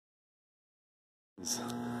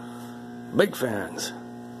Big fans.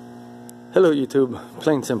 Hello YouTube,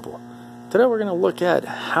 plain simple. Today we're going to look at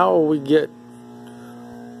how we get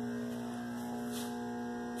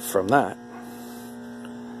from that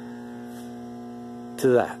to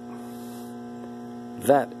that.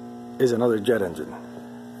 That is another jet engine,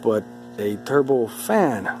 but a turbo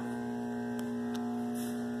fan.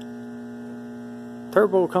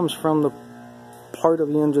 Turbo comes from the part of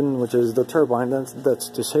the engine which is the turbine. That's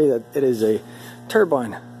to say that it is a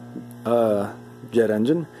turbine jet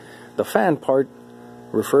engine. The fan part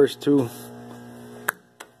refers to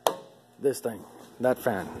this thing, that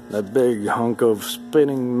fan, that big hunk of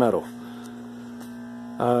spinning metal.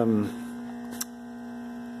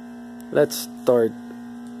 Let's start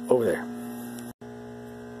over there.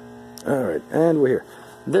 Alright, and we're here.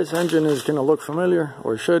 This engine is going to look familiar,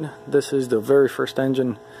 or should. This is the very first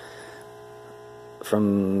engine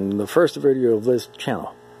from the first video of this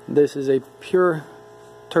channel. This is a pure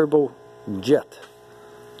turbo jet.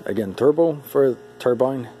 Again, turbo for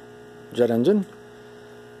turbine jet engine.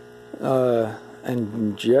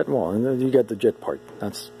 And jet, well, and you get the jet part.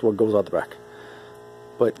 That's what goes out the back.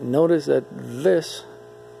 But notice that this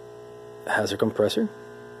has a compressor,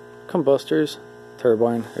 combustors,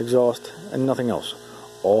 turbine, exhaust, and nothing else.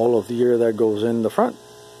 All of the air that goes in the front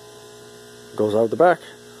goes out the back.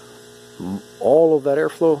 All of that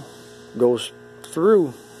airflow goes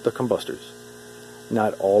through the combustors.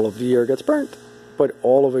 Not all of the air gets burnt, but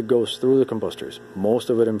all of it goes through the combustors.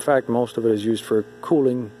 Most of it, in fact, most of it is used for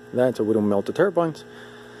cooling that, so we don't melt the turbines.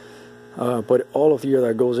 But all of the air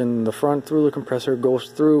that goes in the front through the compressor goes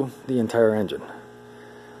through the entire engine,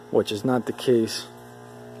 which is not the case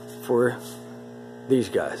for these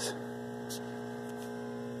guys.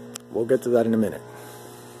 We'll get to that in a minute.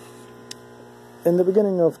 In the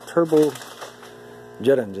beginning of turbo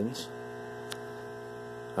jet engines,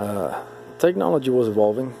 technology was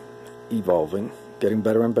evolving, getting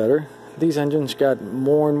better and better. These engines got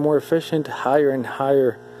more and more efficient, higher and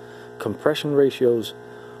higher compression ratios,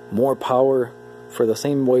 more power for the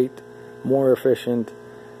same weight, more efficient.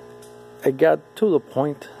 It got to the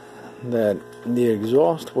point that the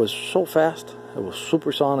exhaust was so fast, it was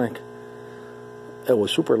supersonic, it was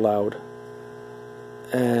super loud,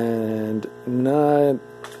 and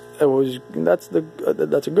that's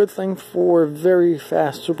a good thing for very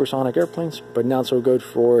fast supersonic airplanes, but not so good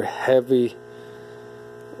for heavy,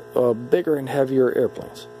 bigger and heavier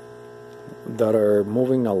airplanes that are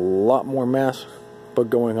moving a lot more mass but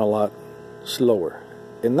going a lot slower.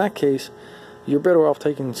 In that case, you're better off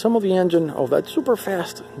taking some of the engine of that super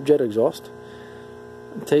fast jet exhaust,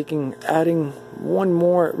 adding one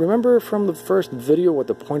more. Remember from the first video what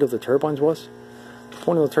the point of the turbines was? The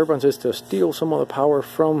point of the turbines is to steal some of the power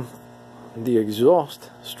from the exhaust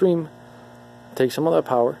stream, take some of that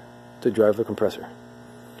power to drive the compressor.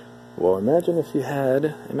 Well, imagine if you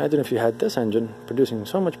had this engine producing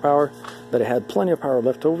so much power that it had plenty of power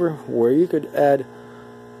left over, where you could add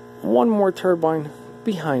one more turbine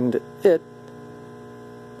behind it,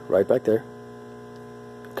 right back there,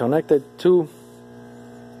 connected to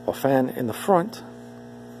a fan in the front,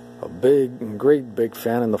 a great big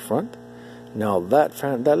fan in the front. Now that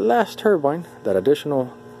fan, that last turbine, that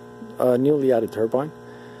additional newly added turbine,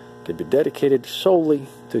 could be dedicated solely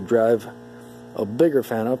to drive a bigger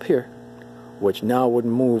fan up here, which now would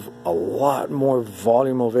move a lot more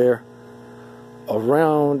volume of air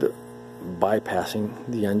around, bypassing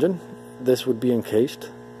the engine. This would be encased,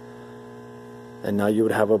 and now you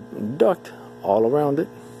would have a duct all around it,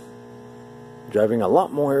 driving a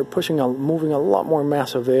lot more, moving a lot more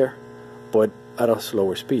mass of air, but at a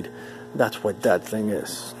slower speed. That's what that thing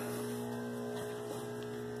is.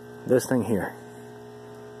 This thing here,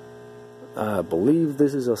 I believe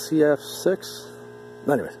this is a CF6.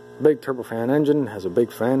 Anyways, big turbofan engine, has a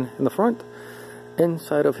big fan in the front.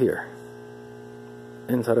 Inside of here,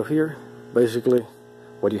 basically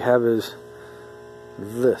what you have is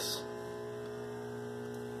this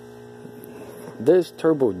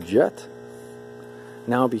turbojet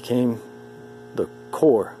now became the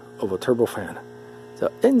core of a turbofan. So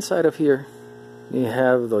inside of here you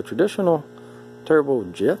have the traditional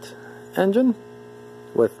turbojet engine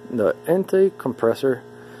with the intake, compressor,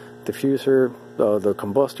 diffuser, the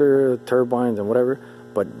combustor, turbines, and whatever.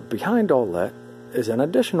 But behind all that is an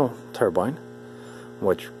additional turbine,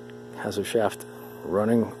 which has a shaft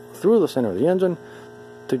running through the center of the engine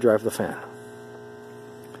to drive the fan.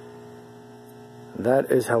 That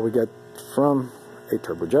is how we get from a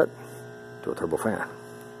turbojet to a turbofan.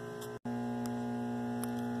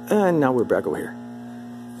 And now we're back over here.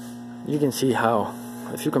 You can see how,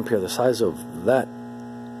 if you compare the size of that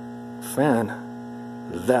fan,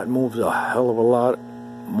 that moves a hell of a lot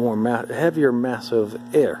more heavier mass of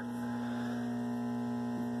air.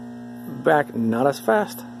 Back, not as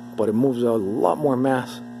fast, but it moves a lot more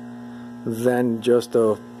mass than just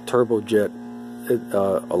a turbojet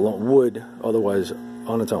alone would otherwise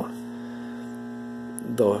on its own.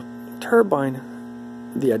 The turbine,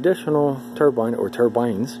 the additional turbine or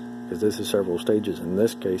turbines, because this is several stages in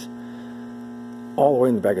this case, all the way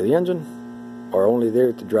in the back of the engine, are only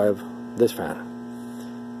there to drive this fan.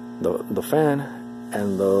 The fan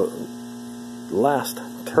and the last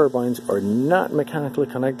turbines are not mechanically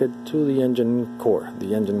connected to the engine core.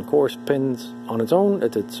 The engine core spins on its own.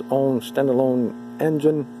 It's its own standalone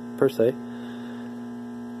engine per se.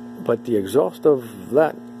 But the exhaust of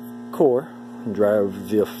that core drive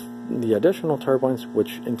the additional turbines,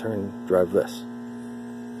 which in turn drive this.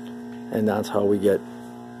 And that's how we get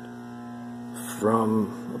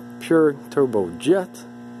from a pure turbojet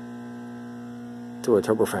to a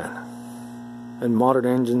turbofan. In modern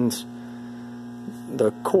engines,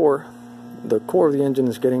 the core of the engine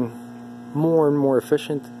is getting more and more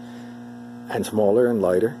efficient and smaller and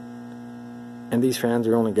lighter, and these fans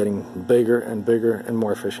are only getting bigger and bigger and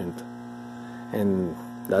more efficient, and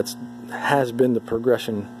that's has been the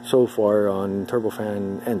progression so far on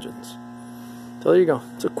turbofan engines. So there you go.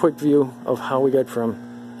 It's a quick view of how we get from,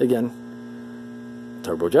 again,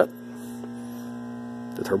 turbojet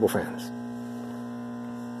to turbofans.